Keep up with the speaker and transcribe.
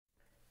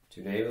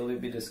Today we'll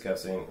be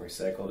discussing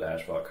recycled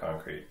asphalt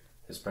concrete.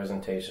 This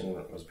presentation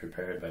was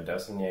prepared by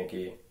Dustin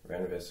Yanke,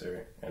 Ren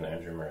Visser, and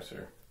Andrew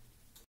Mercer.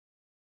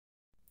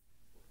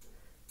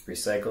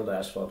 Recycled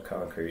asphalt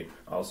concrete,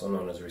 also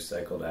known as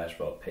recycled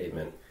asphalt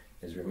pavement,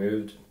 is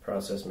removed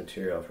processed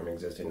material from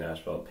existing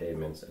asphalt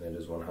pavements, and it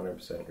is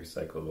 100%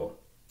 recyclable.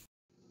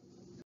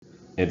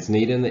 Its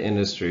need in the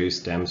industry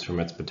stems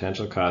from its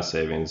potential cost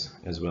savings,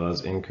 as well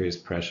as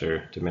increased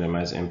pressure to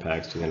minimize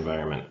impacts to the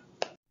environment.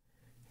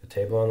 The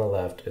table on the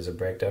left is a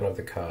breakdown of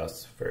the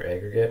costs for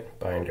aggregate,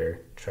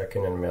 binder,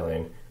 trucking, and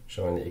milling,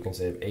 showing that you can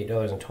save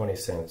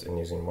 $8.20 in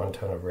using 1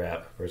 ton of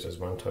wrap versus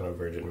 1 ton of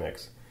virgin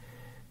mix.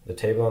 The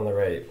table on the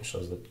right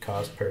shows the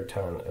cost per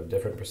ton of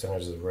different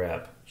percentages of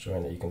wrap,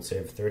 showing that you can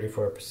save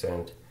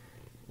 34%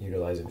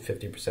 utilizing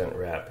 50%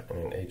 wrap in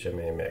an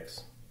HMA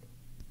mix.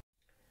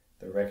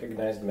 The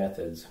recognized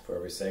methods for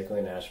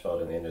recycling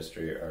asphalt in the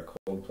industry are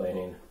cold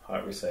planing,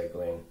 hot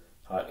recycling,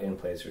 hot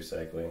in-place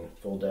recycling,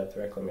 full-depth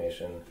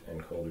reclamation,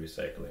 and cold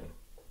recycling.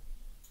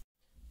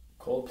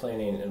 Cold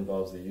planing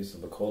involves the use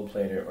of a cold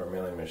planer or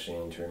milling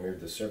machine to remove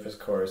the surface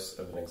course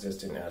of an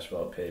existing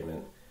asphalt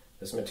pavement.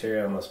 This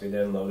material must be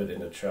then loaded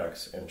into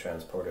trucks and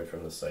transported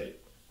from the site.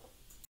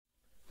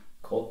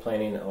 Cold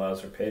planing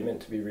allows for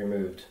pavement to be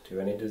removed to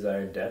any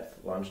desired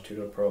depth,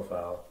 longitudinal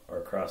profile,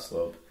 or cross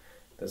slope.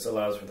 This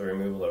allows for the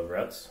removal of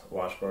ruts,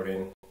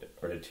 washboarding,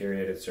 or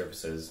deteriorated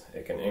surfaces.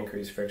 It can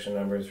increase friction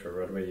numbers for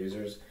roadway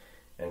users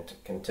and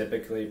can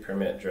typically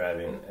permit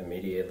driving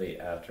immediately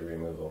after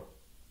removal.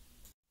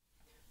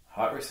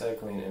 Hot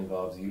recycling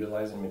involves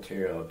utilizing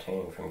material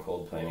obtained from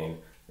cold planing,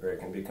 where it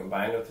can be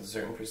combined with a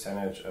certain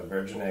percentage of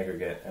virgin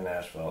aggregate and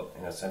asphalt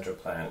in a central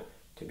plant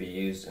to be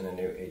used in a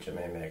new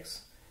HMA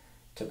mix.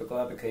 Typical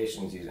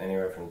applications use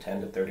anywhere from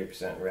 10 to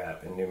 30%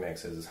 wrap in new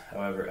mixes,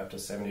 however up to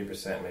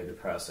 70% may be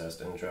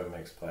processed in drum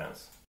mix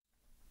plants.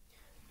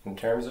 In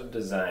terms of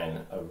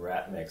design of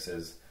wrap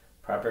mixes,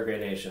 proper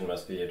gradation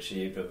must be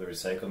achieved of the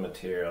recycled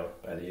material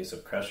by the use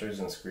of crushers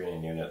and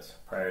screening units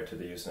prior to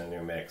the use in a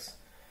new mix.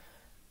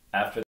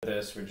 After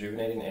this,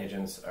 rejuvenating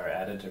agents are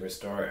added to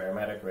restore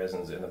aromatic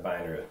resins in the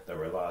binder that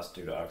were lost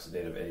due to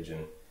oxidative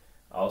aging.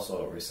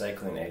 Also,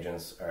 recycling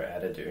agents are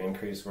added to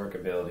increase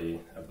workability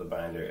of the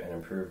binder and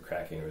improve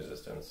cracking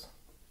resistance.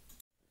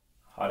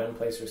 Hot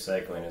in-place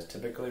recycling is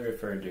typically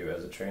referred to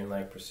as a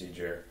train-like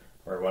procedure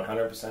where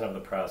 100% of the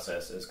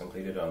process is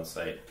completed on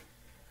site.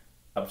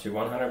 Up to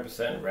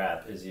 100%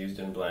 wrap is used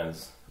in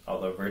blends,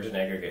 although virgin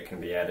aggregate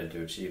can be added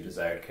to achieve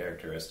desired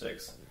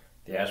characteristics.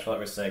 The Asphalt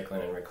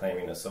Recycling and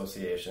Reclaiming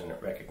Association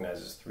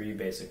recognizes 3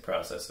 basic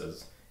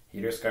processes: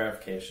 heater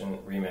scarification,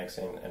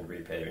 remixing, and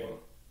repaving.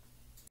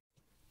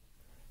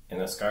 In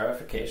the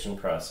scarification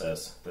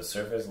process, the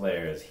surface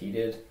layer is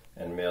heated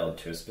and milled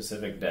to a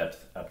specific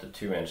depth, up to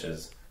 2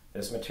 inches.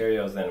 This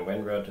material is then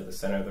windrowed to the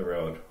center of the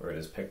road, where it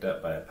is picked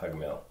up by a pug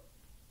mill.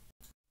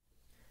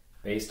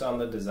 Based on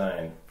the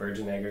design,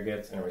 virgin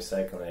aggregates and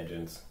recycling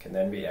agents can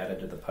then be added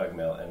to the pug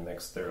mill and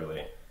mixed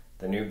thoroughly.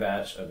 The new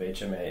batch of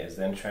HMA is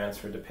then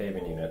transferred to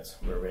paving units,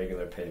 where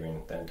regular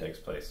paving then takes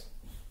place.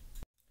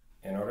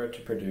 In order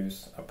to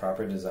produce a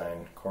proper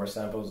design, core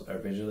samples are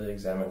visually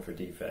examined for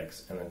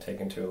defects and then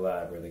taken to a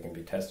lab where they can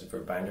be tested for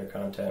binder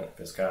content,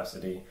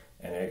 viscosity,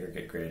 and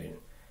aggregate grading.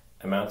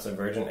 Amounts of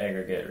virgin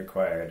aggregate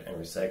required and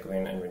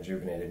recycling and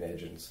rejuvenating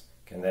agents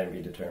can then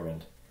be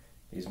determined.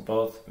 These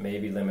both may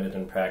be limited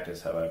in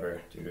practice,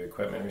 however, due to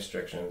equipment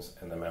restrictions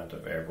and the amount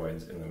of air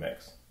voids in the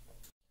mix.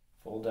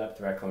 Full-depth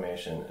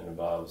reclamation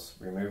involves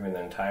removing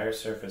the entire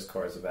surface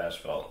course of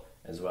asphalt,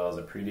 as well as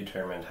a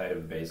predetermined height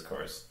of the base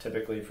course,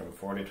 typically from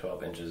 4 to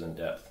 12 inches in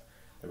depth.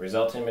 The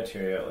resulting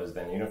material is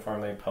then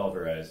uniformly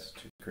pulverized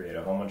to create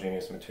a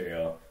homogeneous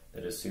material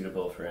that is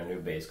suitable for a new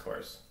base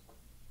course.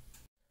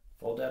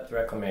 Full-depth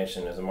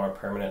reclamation is a more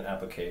permanent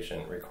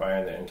application,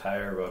 requiring the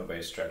entire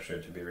roadway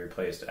structure to be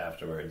replaced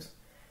afterwards.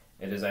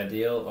 It is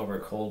ideal over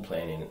cold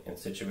planing in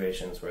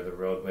situations where the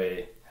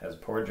roadway has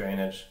poor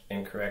drainage,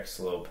 incorrect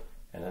slope,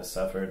 and has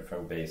suffered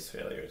from base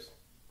failures.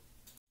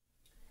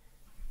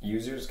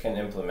 Users can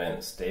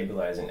implement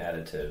stabilizing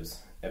additives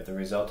if the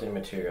resulting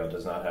material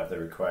does not have the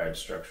required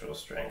structural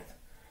strength.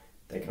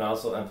 They can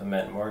also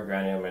implement more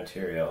granular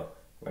material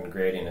when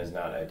grading is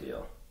not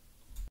ideal.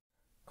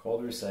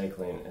 Cold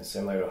recycling is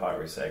similar to hot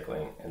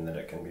recycling in that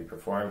it can be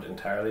performed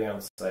entirely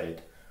on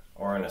site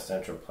or in a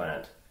central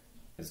plant.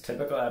 Its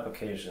typical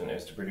application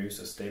is to produce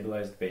a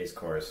stabilized base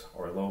course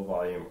or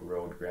low-volume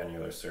road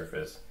granular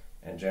surface,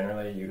 and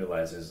generally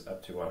utilizes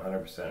up to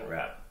 100%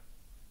 wrap.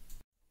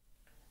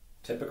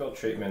 Typical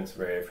treatments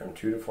vary from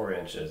 2 to 4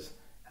 inches.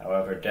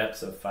 However,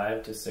 depths of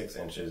 5 to 6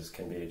 inches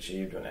can be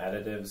achieved when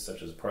additives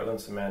such as Portland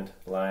cement,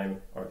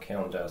 lime, or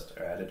kiln dust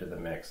are added to the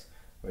mix,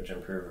 which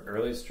improve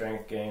early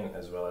strength gain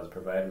as well as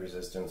provide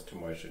resistance to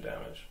moisture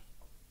damage.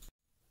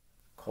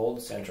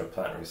 Cold central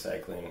plant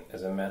recycling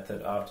is a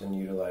method often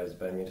utilized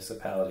by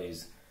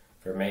municipalities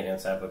for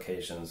maintenance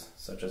applications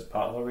such as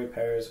pothole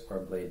repairs or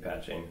blade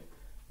patching.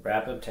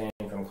 Wrap obtained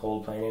from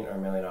cold planing or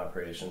milling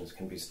operations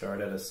can be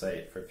stored at a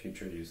site for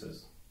future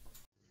uses.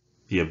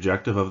 The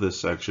objective of this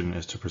section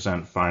is to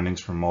present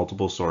findings from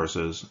multiple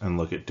sources and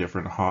look at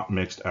different hot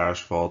mixed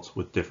asphalts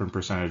with different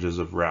percentages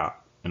of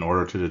RAP in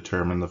order to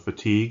determine the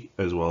fatigue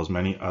as well as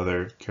many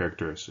other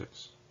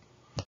characteristics.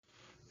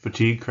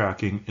 Fatigue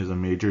cracking is a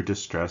major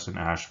distress in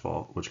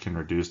asphalt which can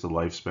reduce the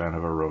lifespan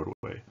of a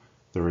roadway.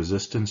 The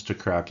resistance to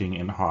cracking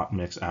in hot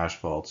mix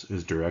asphalts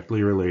is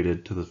directly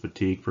related to the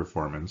fatigue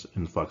performance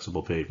in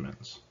flexible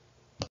pavements.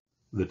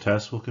 The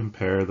test will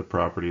compare the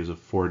properties of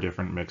 4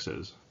 different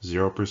mixes: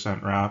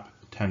 0% RAP,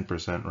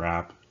 10%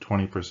 RAP,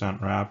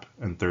 20% RAP,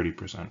 and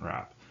 30%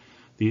 RAP.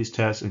 These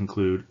tests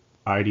include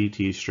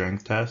IDT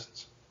strength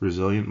tests,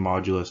 resilient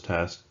modulus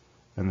test,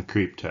 and the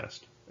creep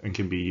test, and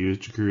can be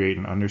used to create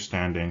an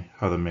understanding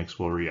how the mix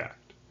will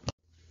react.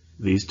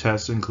 These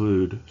tests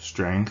include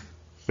strength,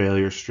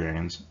 failure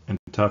strains, and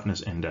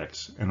toughness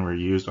index, and were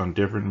used on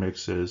different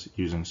mixes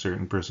using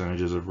certain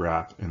percentages of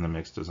RAP in the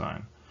mix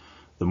design.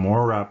 The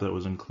more RAP that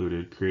was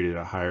included created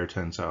a higher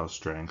tensile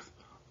strength,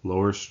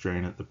 lower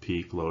strain at the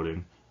peak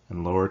loading,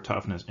 and lower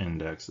toughness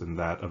index than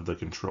that of the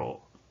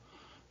control.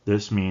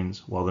 This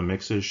means while the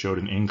mixes showed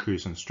an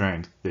increase in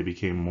strength, they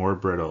became more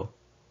brittle,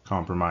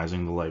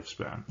 compromising the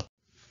lifespan.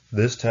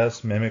 This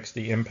test mimics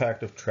the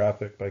impact of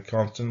traffic by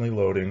constantly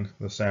loading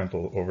the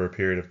sample over a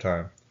period of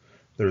time.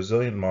 The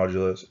resilient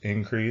modulus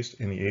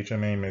increased in the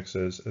HMA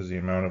mixes as the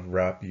amount of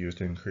RAP used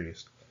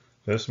increased.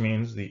 This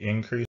means the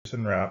increase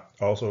in RAP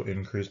also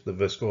increased the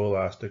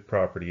viscoelastic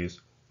properties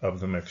of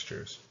the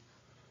mixtures.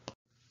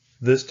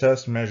 This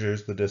test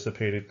measures the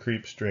dissipated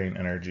creep strain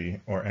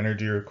energy, or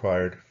energy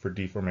required for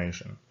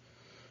deformation.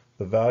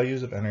 The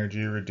values of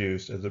energy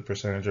reduced as the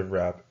percentage of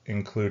RAP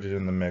included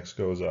in the mix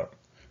goes up.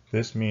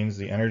 This means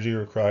the energy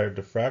required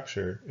to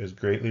fracture is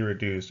greatly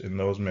reduced in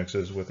those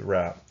mixes with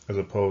RAP as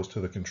opposed to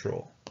the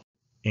control.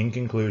 In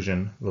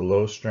conclusion, the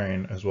low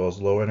strain as well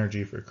as low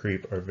energy for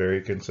creep are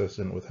very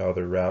consistent with how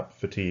the RAP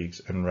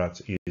fatigues and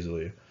ruts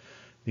easily.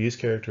 These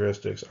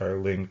characteristics are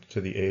linked to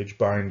the age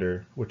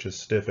binder, which is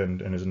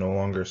stiffened and is no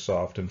longer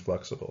soft and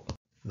flexible.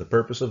 The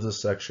purpose of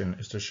this section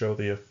is to show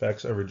the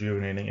effects of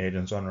rejuvenating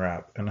agents on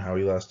RAP and how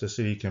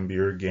elasticity can be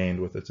regained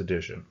with its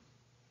addition.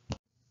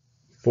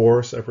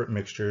 4 separate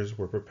mixtures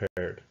were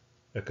prepared,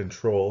 a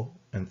control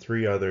and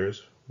 3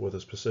 others with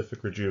a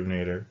specific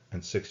rejuvenator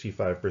and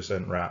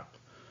 65% RAP.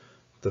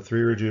 The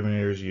 3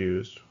 rejuvenators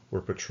used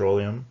were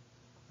petroleum,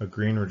 a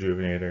green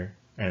rejuvenator,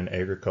 and an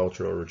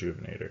agricultural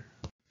rejuvenator.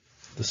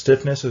 The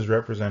stiffness is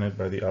represented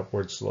by the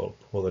upward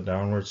slope, while the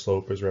downward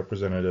slope is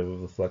representative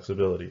of the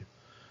flexibility.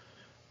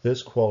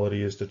 This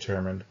quality is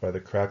determined by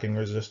the cracking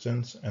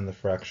resistance and the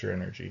fracture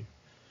energy.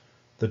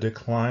 The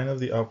decline of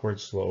the upward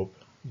slope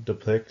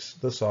depicts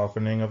the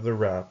softening of the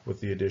RAP with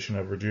the addition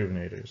of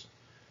rejuvenators.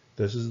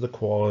 This is the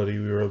quality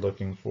we were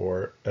looking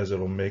for, as it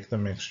will make the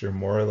mixture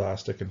more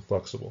elastic and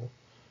flexible.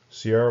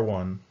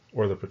 CR1,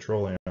 or the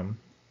petroleum,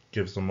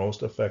 gives the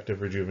most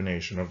effective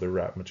rejuvenation of the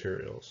RAP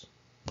materials.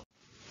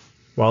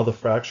 While the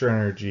fracture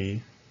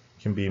energy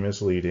can be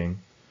misleading,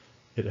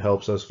 it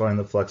helps us find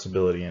the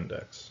flexibility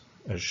index.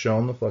 As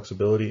shown, the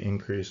flexibility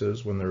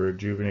increases when the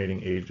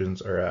rejuvenating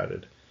agents are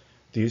added.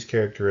 These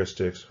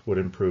characteristics would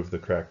improve the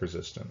crack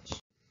resistance.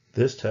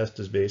 This test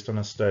is based on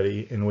a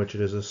study in which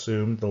it is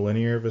assumed the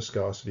linear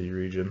viscosity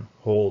region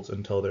holds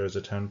until there is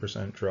a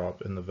 10%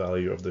 drop in the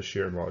value of the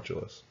shear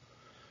modulus.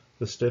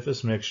 The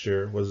stiffest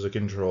mixture was the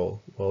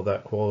control, while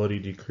that quality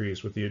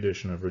decreased with the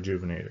addition of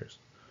rejuvenators.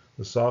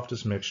 The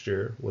softest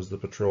mixture was the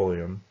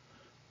petroleum.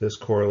 This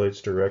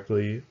correlates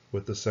directly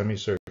with the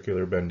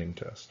semicircular bending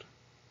test.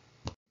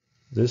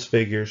 This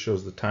figure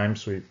shows the time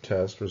sweep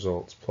test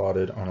results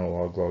plotted on a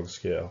log-log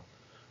scale.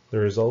 The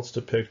results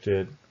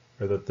depicted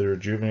are that the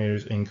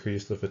rejuvenators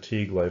increase the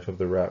fatigue life of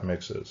the RAP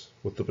mixes,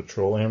 with the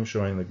petroleum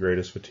showing the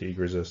greatest fatigue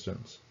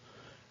resistance.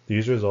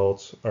 These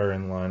results are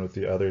in line with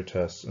the other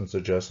tests and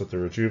suggest that the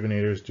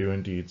rejuvenators do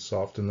indeed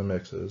soften the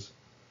mixes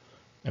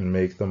and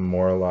make them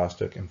more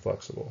elastic and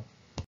flexible.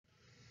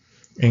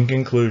 In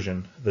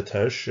conclusion, the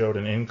test showed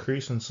an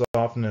increase in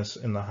softness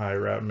in the high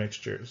RAP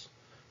mixtures.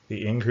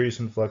 The increase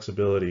in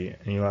flexibility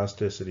and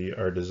elasticity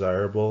are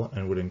desirable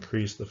and would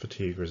increase the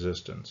fatigue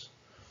resistance.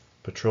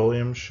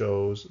 Petroleum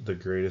shows the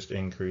greatest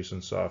increase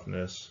in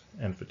softness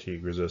and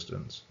fatigue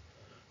resistance.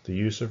 The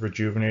use of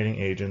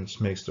rejuvenating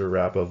agents makes the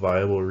RAP a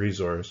viable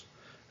resource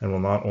and will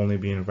not only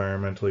be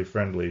environmentally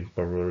friendly,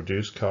 but will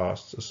reduce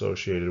costs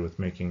associated with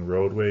making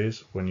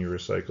roadways when you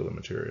recycle the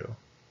material.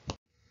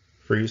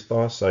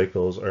 Freeze-thaw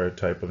cycles are a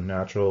type of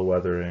natural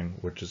weathering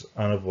which is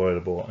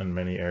unavoidable in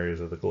many areas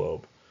of the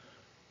globe.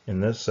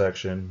 In this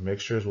section,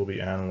 mixtures will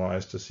be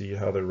analyzed to see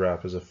how the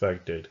RAP is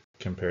affected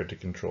compared to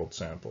controlled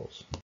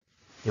samples.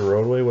 The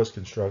roadway was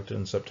constructed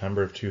in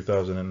September of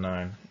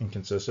 2009 and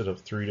consisted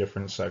of 3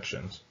 different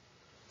sections.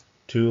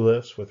 2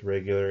 lifts with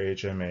regular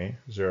HMA,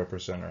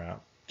 0%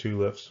 RAP, 2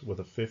 lifts with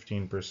a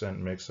 15%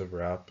 mix of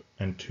RAP,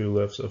 and 2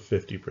 lifts of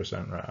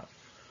 50% RAP.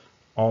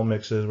 All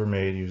mixes were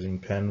made using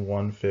Pen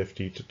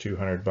 150 to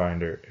 200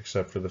 binder,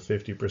 except for the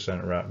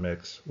 50% RAP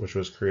mix, which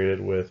was created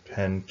with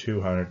Pen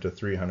 200 to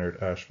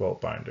 300 asphalt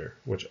binder,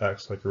 which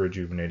acts like a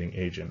rejuvenating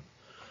agent.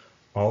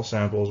 All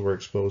samples were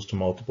exposed to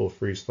multiple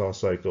freeze-thaw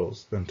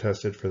cycles, then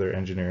tested for their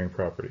engineering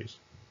properties.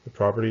 The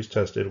properties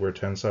tested were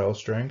tensile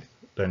strength,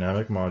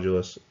 dynamic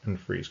modulus, and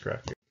freeze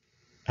cracking.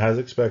 As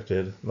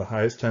expected, the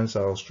highest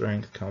tensile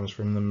strength comes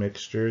from the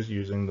mixtures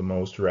using the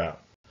most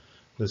wrap.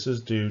 This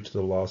is due to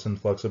the loss in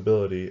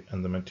flexibility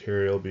and the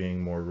material being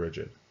more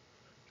rigid.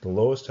 The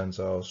lowest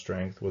tensile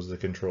strength was the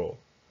control,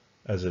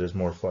 as it is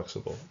more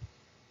flexible.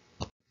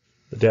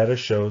 The data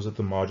shows that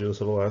the modulus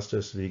of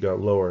elasticity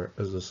got lower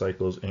as the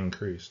cycles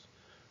increased.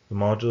 The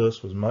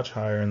modulus was much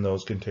higher in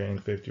those containing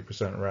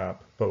 50%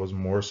 wrap, but was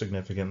more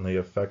significantly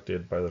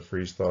affected by the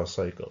freeze-thaw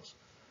cycles.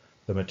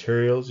 The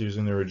materials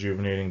using the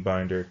rejuvenating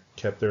binder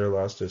kept their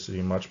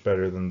elasticity much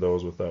better than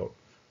those without,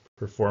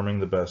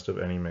 performing the best of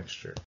any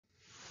mixture.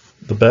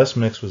 The best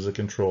mix was the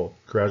control,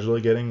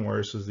 gradually getting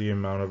worse as the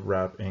amount of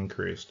wrap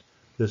increased.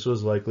 This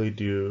was likely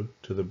due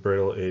to the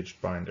brittle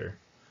aged binder.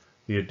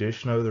 The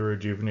addition of the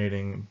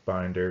rejuvenating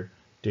binder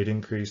did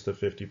increase the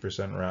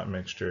 50% wrap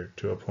mixture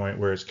to a point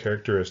where its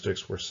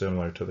characteristics were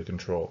similar to the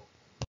control.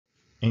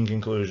 In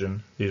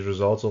conclusion, these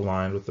results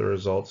aligned with the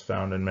results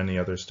found in many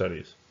other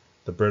studies.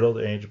 The brittle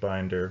age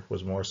binder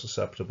was more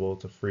susceptible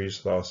to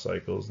freeze-thaw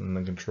cycles than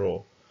the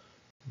control.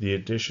 The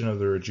addition of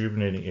the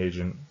rejuvenating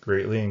agent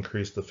greatly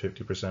increased the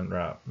 50%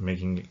 wrap,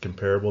 making it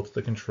comparable to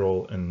the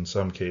control and in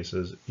some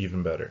cases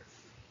even better.